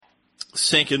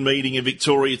Second meeting in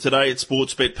Victoria today at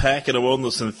Sportsbet Pakenham on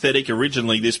the synthetic.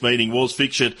 Originally, this meeting was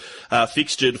fixtured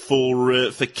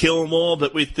for Kilmore,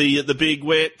 but with the big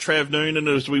wet, Trav Noonan,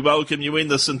 as we welcome you in,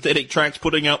 the synthetic tracks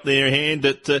putting up their hand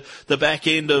at the back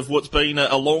end of what's been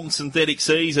a long synthetic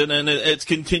season, and it's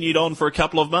continued on for a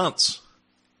couple of months.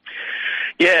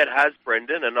 Yeah, it has,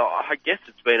 Brendan, and I guess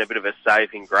it's been a bit of a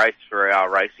saving grace for our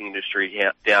racing industry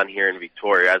down here in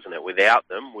Victoria, hasn't it? Without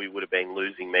them, we would have been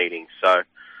losing meetings, so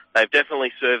they've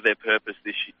definitely served their purpose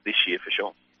this year for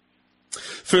sure.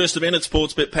 First event at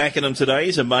Sportsbet Pakenham today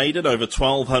is a maiden over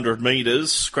 1,200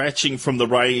 metres. Scratching from the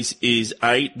race is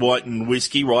 8, White and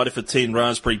Whiskey. Rider for 10,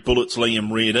 Raspberry Bullets,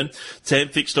 Liam Reardon. 10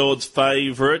 fixed odds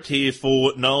favourite here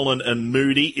for Nolan and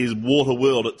Moody is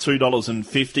Waterworld at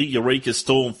 $2.50. Eureka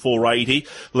Storm $4.80.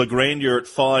 LaGrandia at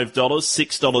 $5,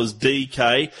 $6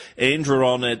 DK.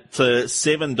 Andron at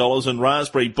 $7 and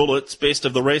Raspberry Bullets, best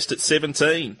of the rest at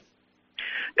 $17.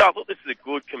 Yeah, I thought this is a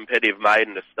good competitive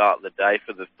maiden to start the day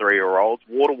for the 3-year-olds.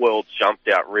 Waterworld's jumped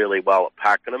out really well at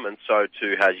Pakenham, and so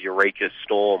too has Eureka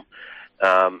Storm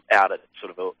out at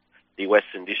the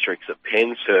Western Districts at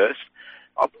Penshurst.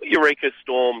 I thought Eureka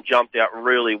Storm jumped out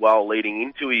really well leading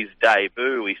into his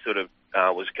debut. He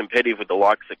was competitive with the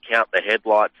likes of Count the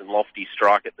Headlights and Lofty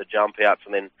Strike at the jump outs,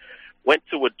 and then went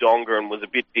to Wodonga and was a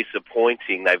bit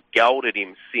disappointing. They've gelded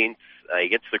him since. He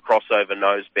gets the crossover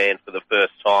noseband for the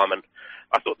first time, and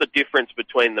I thought the difference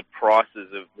between the prices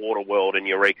of Waterworld and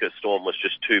Eureka Storm was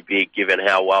just too big given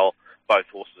how well both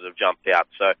horses have jumped out.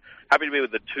 So happy to be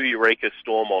with the 2 Eureka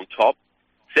Storm on top.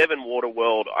 7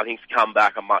 Waterworld, I think, has come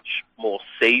back a much more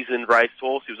seasoned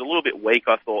racehorse. He was a little bit weak,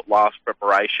 I thought, last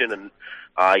preparation, and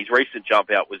his recent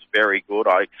jump out was very good.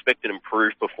 I expect an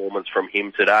improved performance from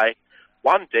him today.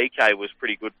 1 DK was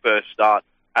pretty good first start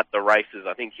at the races.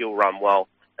 I think he'll run well.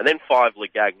 And then 5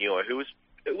 Legagnuo, who was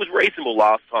reasonable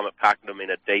last time at Pakenham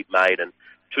in a deep maiden,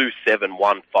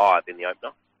 2-7-1-5 in the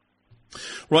opener.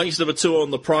 Race number 2 on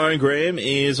the program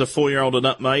is a 4-year-old and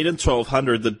up maiden,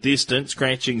 1,200 the distance.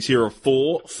 Scratchings here are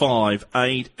 4, 5,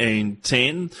 8 and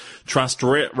 10. Trust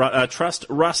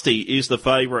Rusty is the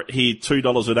favourite here,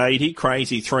 $2.80.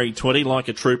 Crazy $3.20. Like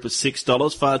a Trooper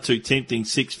 $6. Far Too Tempting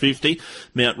 $6.50.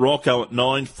 Mount Rocco at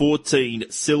 9, 14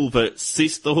 Silver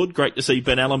Sisterhood. Great to see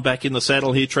Ben Allen back in the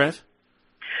saddle here, Trav.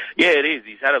 Yeah, it is.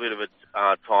 He's had a bit of a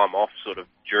time off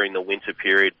during the winter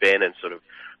period, Ben, and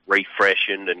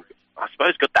refreshened and I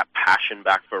suppose got that passion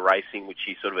back for racing, which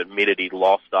he admitted he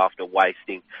lost after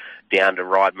wasting down to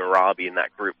ride Moorabbie in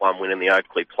that Group 1 win in the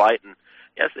Oakley Plate. And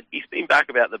yes, he's been back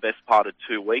about the best part of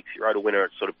 2 weeks. He rode a winner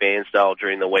at Bairnsdale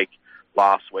during the week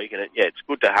last week, and it's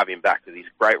good to have him back because he's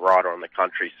a great rider on the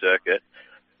country circuit.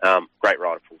 Great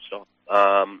rider, full stop.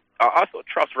 I thought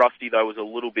Trust Rusty, though, was a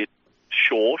little bit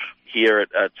short here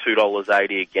at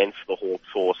 $2.80 against the Hawks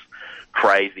horse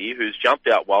Crazy, who's jumped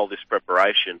out well this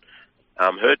preparation.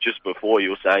 Heard just before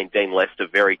you were saying Dean Lester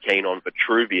very keen on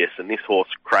Vitruvius, and this horse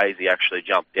Crazy actually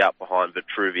jumped out behind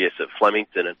Vitruvius at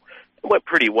Flemington and it went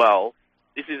pretty well.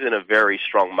 This isn't a very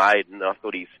strong maiden. I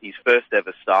thought his first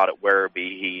ever start at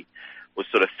Werribee, he was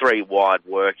 3 wide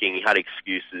working. He had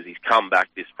excuses. He's come back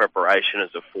this preparation as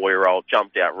a 4-year-old,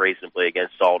 jumped out reasonably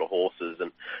against older horses,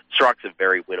 and strikes a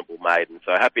very winnable maiden.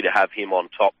 So happy to have him on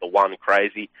top, the 1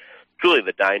 Crazy. Clearly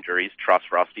the danger is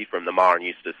Trust Rusty from the Mara and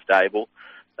Eustace stable.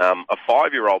 A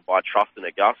 5-year-old by Trust and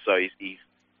Auguste, so he's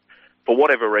for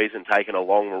whatever reason taken a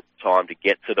long time to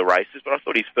get to the races, but I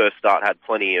thought his first start had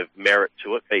plenty of merit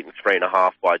to it, beaten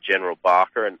 3.5 by General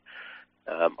Barker, and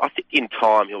I think in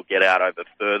time he'll get out over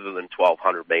further than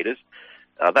 1,200 metres.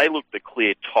 They look the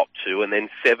clear top 2, and then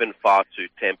 7 Far Too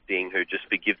Tempting, who just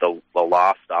to give the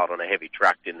last start on a heavy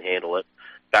track didn't handle it.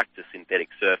 Back to synthetic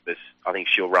surface, I think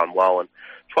she'll run well. And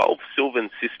 12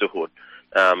 Sylvan Sisterhood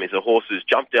is a horse who's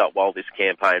jumped out well this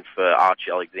campaign for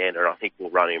Archie Alexander, and I think will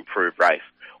run an improved race.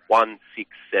 1, 6,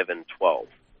 7, 12.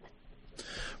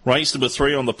 Race number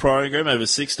 3 on the program, over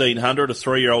 1,600, a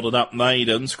 3-year-old and up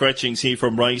maiden. Scratchings here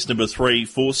from race number 3,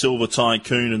 4 Silver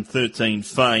Tycoon and 13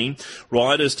 Fame.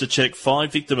 Riders to check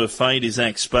 5 Victim of Fate is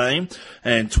Zach Spain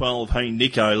and 12 Hey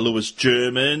Nico Lewis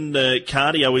German.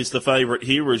 Cardio is the favourite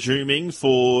here, resuming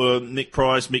for Nick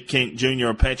Price, Mick Kent Jr.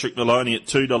 and Patrick Maloney at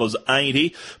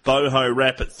 $2.80. Boho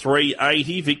Rap at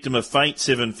 $3.80. Victim of Fate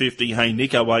 $7.50. Hey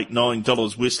Nico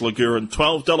 $8, Whistler Guru and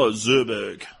 $12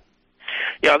 Zerberg.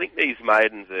 Yeah, I think these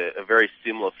maidens are very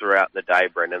similar throughout the day,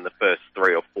 Brendan. The first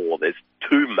 3 or 4, there's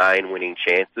 2 main winning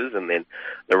chances, and then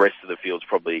the rest of the field's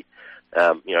probably,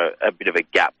 a bit of a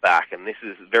gap back. And this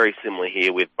is very similar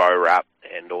here with Bo Rap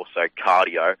and also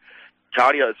Cardio.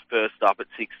 Cardio's first up at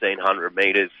 1,600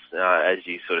 metres, as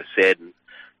you said, and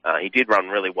He did run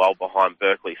really well behind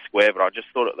Berkeley Square, but I just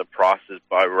thought at the prices,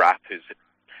 Bo Rapp, who's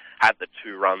had the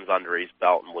 2 runs under his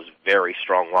belt and was very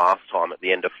strong last time at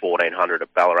the end of 1400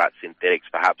 at Ballarat Synthetics,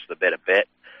 perhaps the better bet.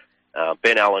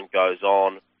 Ben Allen goes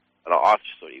on, and I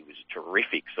just thought he was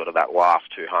terrific, sort of that last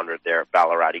 200 there at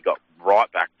Ballarat. He got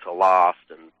right back to last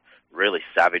and really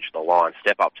savaged the line.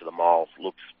 Step up to the miles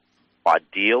looks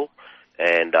ideal.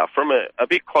 And from a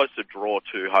bit closer draw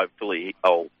to hopefully,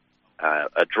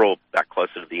 a draw back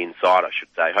closer to the inside, I should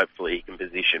say. Hopefully he can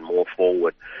position more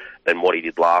forward than what he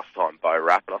did last time, Bo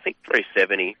Rapp. And I think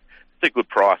 370 is a good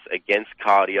price against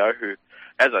Cardio, who,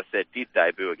 as I said, did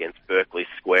debut against Berkeley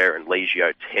Square and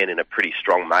Legio 10 in a pretty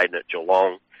strong maiden at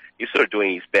Geelong. He's sort of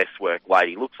doing his best work late.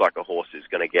 He looks like a horse who's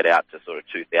going to get out to sort of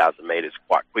 2,000 metres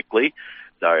quite quickly.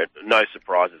 So no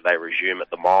surprises they resume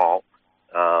at the mile.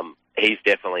 He's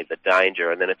definitely the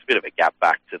danger. And then it's a bit of a gap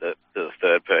back to the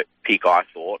third pick, I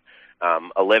thought.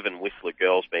 11 Whistler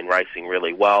Girl's been racing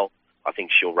really well. I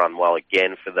think she'll run well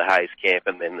again for the Hayes camp.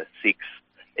 And then the 6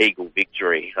 Eagle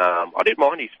Victory. I didn't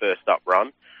mind his first up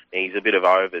run. He's a bit of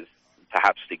overs,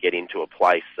 perhaps, to get into a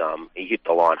place. He hit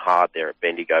the line hard there at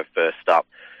Bendigo first up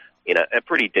in a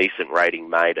pretty decent rating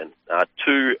maiden.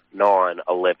 2, 9,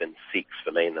 11, 6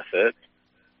 for me in the third.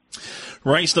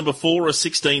 Race number 4, a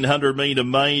 1600 metre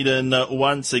maiden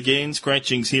once again.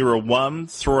 Scratchings here are 1,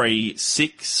 3,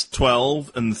 6,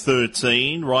 12 and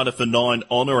 13. Rider for 9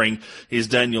 honouring is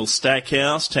Daniel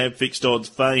Stackhouse. Tab fixed odds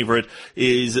favourite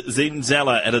is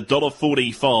Zenzala at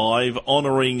 $1.45.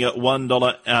 Honouring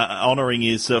 $1, honouring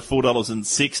is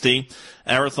 $4.60.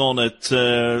 Arathon at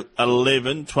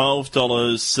 11,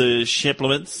 $12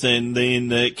 Sheplements, and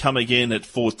then Come Again at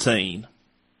 14.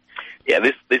 Yeah,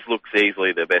 this looks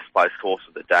easily the best placed horse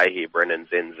of the day here, Brendan,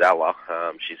 Zenzala.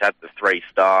 She's had the 3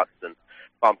 starts and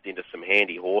bumped into some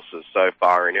handy horses so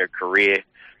far in her career.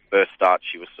 First start,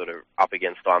 she was sort of up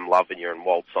against I'm Loving You and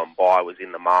Waltz on By, was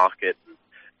in the market and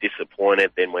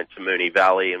disappointed, then went to Moonee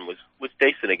Valley and was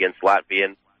decent against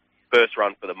Latvian. First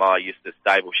run for the Mar Eustace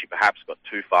stable, she perhaps got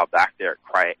too far back there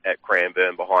at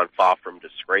Cranbourne behind Far From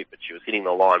Discreet, but she was hitting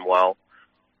the line well.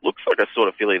 Looks like a sort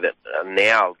of filly that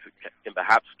now can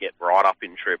perhaps get right up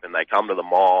in trip, and they come to the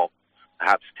mile,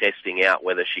 perhaps testing out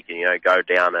whether she can, go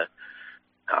down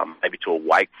maybe to a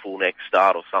Wakeful next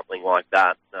start or something like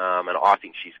that. And I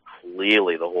think she's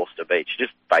clearly the horse to beat. She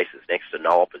just faces next to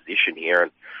no opposition here,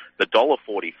 and the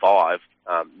 $1.45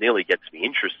 nearly gets me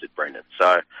interested, Brendan.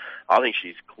 So I think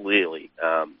she's clearly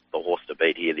the horse to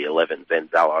beat here, the 11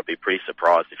 Zenzala. I'd be pretty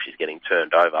surprised if she's getting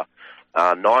turned over.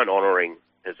 9 honouring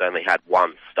has only had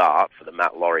 1 start for the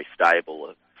Matt Laurie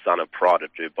stable, son of Pride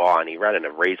of Dubai, and he ran in a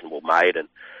reasonable maiden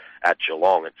at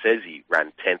Geelong. It says he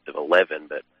ran 10th of 11,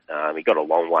 but he got a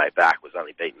long way back, was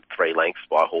only beaten 3 lengths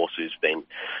by a horse who's been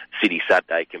City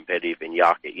Saturday competitive in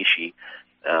Yaka Ishi.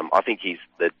 I think he's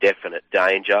the definite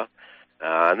danger.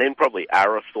 And then probably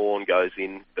Arathorn goes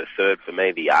in the third for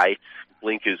me, the 8.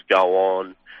 Blinkers go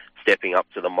on, stepping up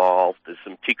to the mile. There's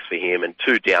some ticks for him, and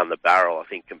 2 down the barrel, I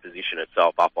think, can position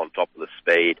itself up on top of the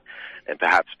speed and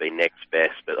perhaps be next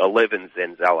best. But 11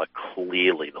 Zenzala,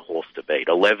 clearly the horse to beat.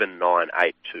 11, 9,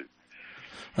 8, 2.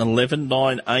 11,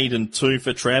 9, 8 and 2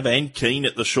 for Trav, and Keen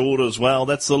at the short as well.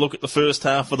 That's the look at the first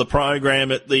half of the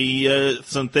program at the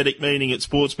synthetic meeting at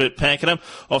Sportsbet Pakenham.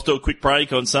 Off to a quick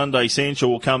break on Sunday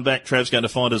Central. We'll come back. Trav's going to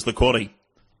find us the quaddie.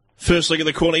 First look at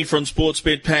the quaddie from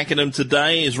Sportsbet Pakenham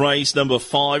today is race number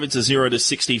 5. It's a 0 to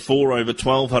 64 over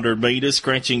 1,200 metres.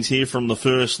 Scratchings here from the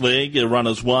first leg.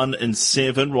 Runners 1 and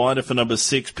 7. Rider for number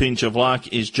 6, Pinch of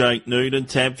Luck, is Jake Newton.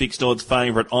 Tab fixed odds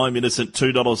favourite, I'm Innocent,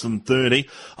 $2.30.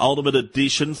 Ultimate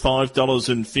Edition,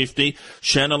 $5.50.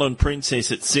 Channeling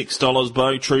Princess at $6.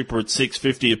 Bow Trooper at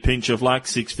 $6.50. A Pinch of Luck,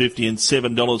 $6.50, and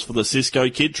 $7 for the Cisco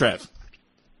Kid, Trav.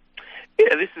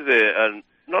 Yeah, this is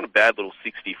not a bad little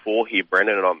 64 here,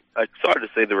 Brendan, and I'm excited to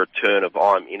see the return of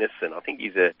I'm Innocent. I think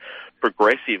he's a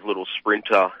progressive little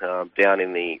sprinter down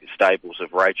in the stables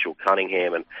of Rachel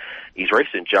Cunningham, and his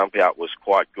recent jump out was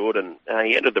quite good, and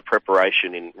he ended the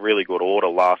preparation in really good order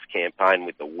last campaign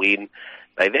with the win.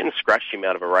 They then scratched him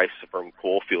out of a race from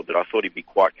Caulfield that I thought he'd be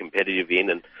quite competitive in,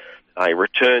 and he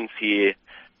returns here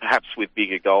perhaps with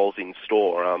bigger goals in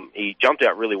store. He jumped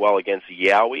out really well against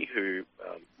Yowie, who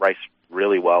raced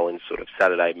really well in sort of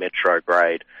Saturday Metro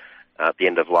grade at the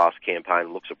end of last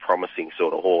campaign. Looks a promising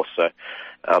sort of horse. So,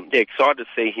 excited to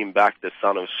see him back, the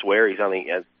son of Swear. He's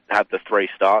only had the 3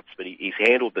 starts, but he's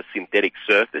handled the synthetic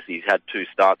surface. He's had 2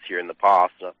 starts here in the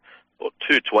past. I thought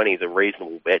 220 is a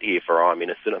reasonable bet here for I'm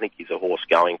Innocent. I think he's a horse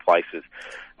going places.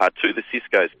 The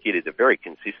Cisco's Kid is a very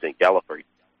consistent galloper.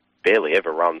 barely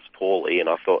ever runs poorly, and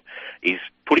I thought he's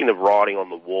putting the writing on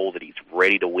the wall that he's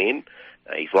ready to win.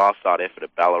 His last start effort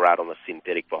at Ballarat on the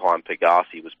synthetic behind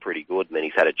Pegasi was pretty good, and then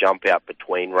he's had a jump out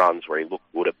between runs where he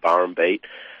looked good at Burrumbeat.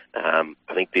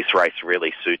 I think this race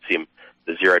really suits him,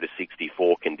 the 0 to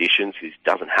 64 conditions, because he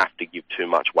doesn't have to give too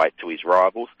much weight to his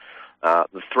rivals.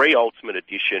 The 3 Ultimate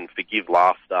Edition, Forgive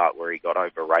last start where he got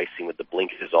over racing with the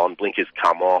blinkers on. Blinkers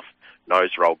come off,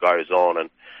 nose roll goes on, and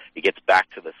he gets back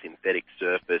to the synthetic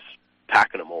surface.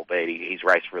 Pakenham, albeit he's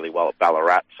raced really well at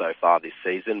Ballarat so far this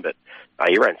season, but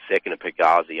he ran second at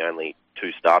Pegasi only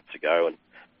 2 starts ago,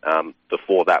 and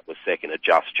before that was second at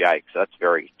Just Jake, so that's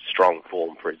very strong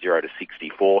form for a 0 to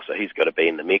 64, so he's got to be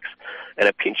in the mix. And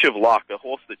a Pinch of Luck, a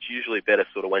horse that's usually better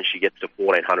sort of when she gets to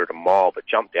 1,400 a mile, but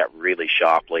jumped out really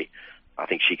sharply. I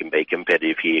think she can be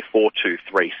competitive here.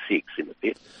 4-2-3-6 in the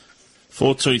fifth.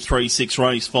 4-2-3-6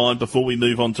 race 5 before we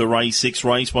move on to race 6.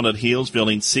 Race 1 at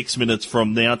Healesville in 6 minutes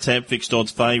from now. Tab fixed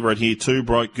odds favourite here. 2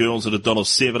 Broke Girls at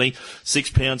 $1.70. 6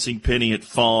 Pouncing Penny at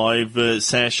 5.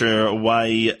 Sasha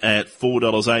Away at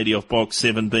 $4.80 off box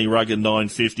 7. B Rugged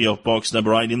 $9.50 off box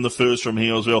number 8. In the first from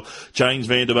Healesville, James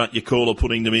Vanderbutt, your caller,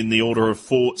 putting them in the order of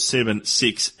 4, 7,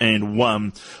 6 and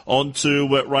 1. On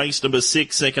to race number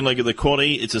 6, second leg of the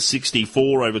quaddie. It's a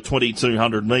 64 over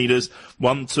 2,200 metres.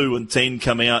 1, 2 and 10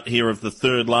 come out here of the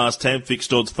third last. Tab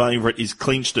fixed odds favourite is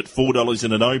clinched at $4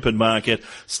 in an open market.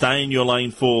 Stay in your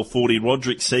lane $4.40.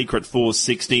 Roderick Secret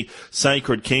 $4.60.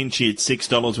 Sacred Kenchi at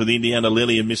 $6 with Indiana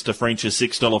Lily and Mr. French a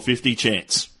 $6.50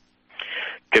 chance.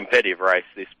 Competitive race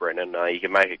this, Brendan. You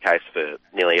can make a case for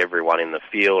nearly everyone in the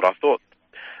field. I thought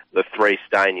the 3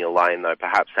 Stay in your lane, though,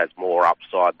 perhaps has more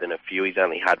upside than a few. He's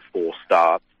only had 4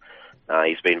 starts.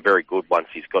 He's been very good once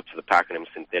he's got to the Pakenham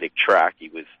synthetic track. He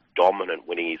was dominant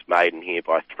winning his maiden here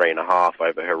by 3.5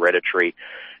 over Hereditary.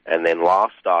 And then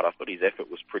last start, I thought his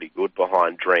effort was pretty good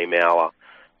behind Dream Hour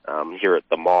here at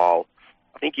the mile.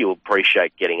 I think he'll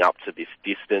appreciate getting up to this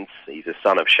distance. He's a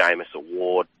son of Seamus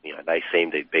Award. You know, they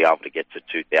seem to be able to get to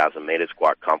 2,000 metres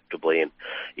quite comfortably. And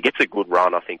he gets a good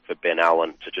run, I think, for Ben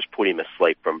Allen to just put him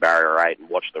asleep from barrier 8 and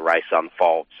watch the race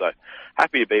unfold. So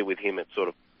happy to be with him at sort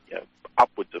of, you know,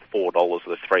 upwards of $4 for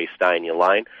the 3 Stay in your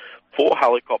lane. 4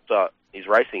 Helicopter is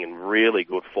racing in really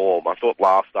good form. I thought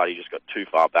last start he just got too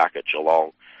far back at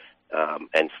Geelong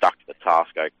and stuck to the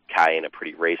task okay in a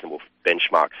pretty reasonable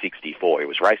benchmark 64. He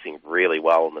was racing really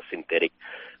well in the synthetic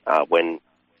when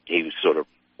he was sort of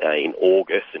in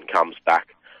August and comes back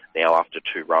now after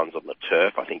 2 runs on the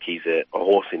turf. I think he's a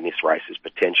horse in this race is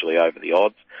potentially over the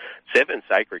odds. 7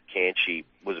 Sacred Kenchi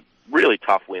was a really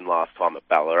tough win last time at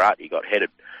Ballarat. He got headed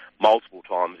multiple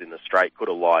times in the straight, could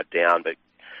have lied down, but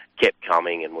kept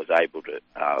coming and was able to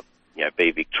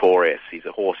be victorious. He's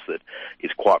a horse that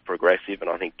is quite progressive, and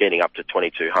I think getting up to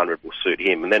 2,200 will suit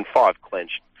him. And then 5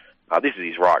 Clenched. This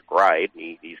is his right grade.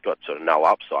 He's got sort of no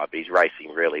upside, but he's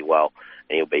racing really well,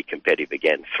 and he'll be competitive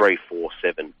again. 3, 4,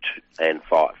 7, and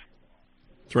 5.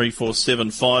 3, 4,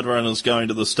 7, 5 runners going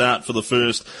to the start for the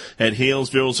first at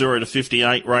Healesville. 0 to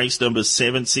 58, race number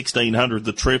 7, 1,600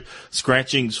 the trip.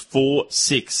 Scratchings 4,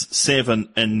 6, 7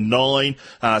 and 9.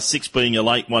 6 being a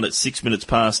late one at 6 minutes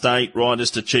past 8.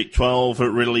 Riders to check 12.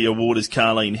 Ridley Award is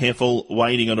Carleen Heffel.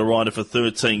 Waiting on a rider for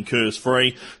 13, Curse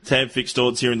Free. Tab fixed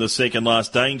odds here in the second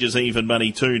last. Dangers even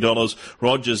money $2.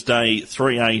 Rogers Day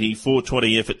 $3.80.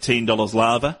 420F at $10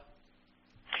 Lava.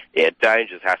 Yeah,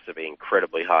 Dangers has to be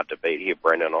incredibly hard to beat here,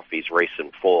 Brendan, off his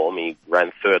recent form. He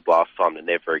ran 3rd last time to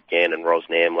Never Again, and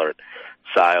Rosnamler at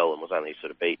Sale, and was only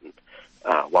sort of beaten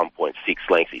 1.6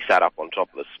 lengths. He sat up on top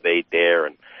of the speed there,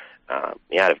 and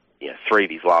he had 3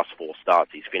 of his last 4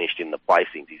 starts. He's finished in the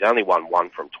placings. He's only won 1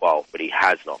 from 12, but he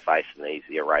has not faced an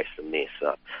easier race than this.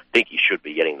 I think he should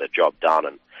be getting the job done,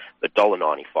 and the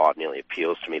 $1.95 nearly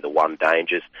appeals to me, the 1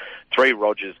 Dangers. 3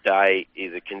 Rogers Day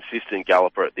is a consistent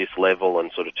galloper at this level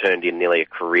and sort of turned in nearly a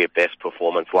career best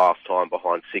performance last time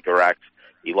behind Sycorax.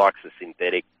 He likes the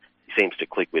synthetic. He seems to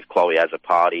click with Chloe as a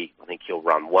party. I think he'll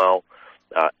run well.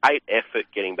 8 Effort,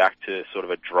 getting back to sort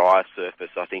of a dry surface,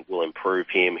 I think will improve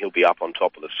him. He'll be up on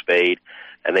top of the speed.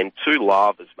 And then 2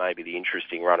 Lavas, maybe the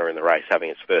interesting runner in the race, having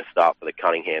its first start for the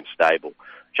Cunningham stable.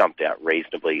 Jumped out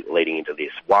reasonably leading into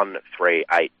this. 1, 3,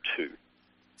 8, 2.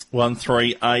 1,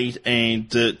 3, 8 and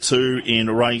 2 in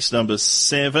race number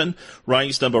 7.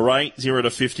 Race number 8, 0 to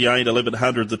 58,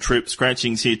 1,100 the trip.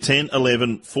 Scratchings here 10,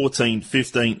 11, 14,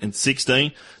 15 and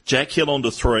 16. Jack Hill onto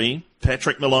 3.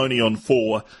 Patrick Maloney on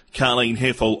 4. Carleen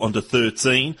Heffel onto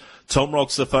 13. Tom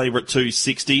Rock's the favourite,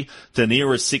 $2.60.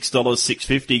 Danira $6,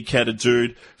 $6.50.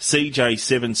 Catadude. CJ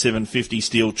 $7, $7.50.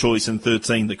 Steel Choice and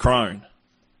 13 the Crone.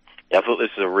 Yeah, I thought this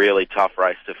was a really tough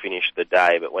race to finish the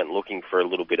day, but went looking for a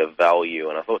little bit of value,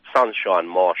 and I thought Sunshine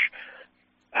Mosh,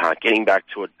 getting back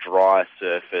to a dry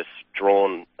surface,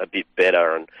 drawn a bit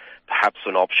better, and perhaps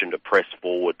an option to press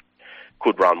forward,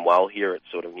 could run well here at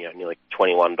sort of nearly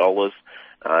 $21.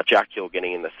 Jack Hill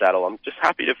getting in the saddle. I'm just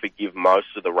happy to forgive most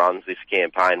of the runs this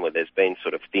campaign where there's been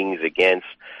sort of things against.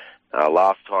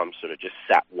 Last time sort of just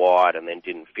sat wide and then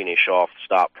didn't finish off.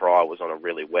 Start Prior was on a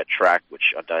really wet track,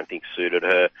 which I don't think suited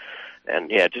her.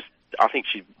 And I think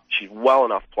she's well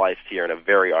enough placed here in a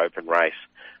very open race.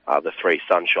 The 3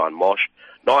 Sunshine Mosh.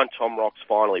 9 Tom Rocks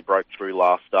finally broke through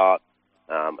last start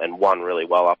and won really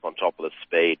well up on top of the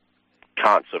speed.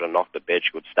 Can't sort of knock the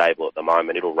Bedgegood stable at the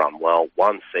moment. It'll run well.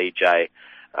 1 CJ,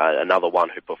 another one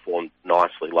who performed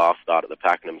nicely last start at the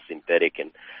Pakenham Synthetic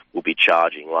and will be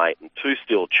charging late. And 2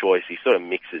 Steel Choice, he sort of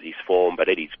mixes his form, but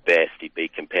at his best, he'd be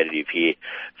competitive here.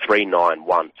 3, 9,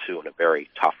 1, 2 in a very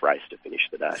tough race to finish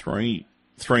the day. 3,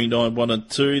 9, 1 and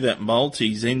 2, that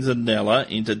multi, Zenzanella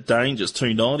into Dangers,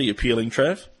 290 appealing,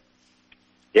 Trav?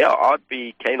 Yeah, I'd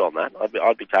be keen on that.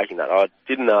 I'd be taking that. I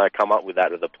didn't come up with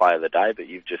that as a play of the day, but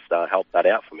you've just helped that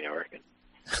out for me, I reckon.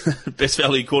 Best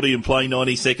value quarter in play,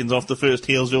 90 seconds off the first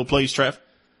Healesville, please, Trav.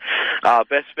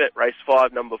 Best bet, race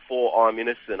 5, number 4, I'm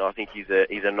Innocent. I think he's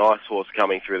a nice horse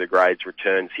coming through the grades,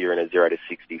 returns here in a 0 to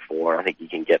 64. I think he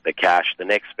can get the cash. The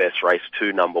next best, race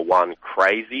 2, number 1,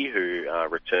 Crazy, who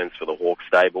returns for the Hawk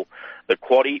stable. The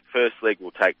quaddie, first leg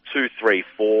will take 2, 3,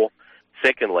 4.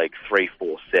 Second leg, 3,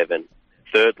 4, 7.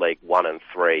 Third leg, 1 and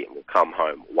 3, and will come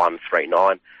home 1, 3,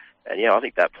 9. And I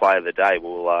think that play of the day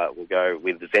will go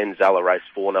with Zenzala, race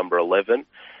 4, number 11,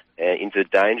 into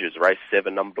Dangers, race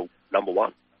 7, number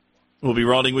 1. We'll be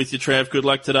riding with you, Trav. Good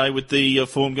luck today with the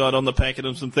form guide on the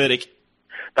Pakenham Synthetic.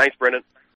 Thanks, Brendan.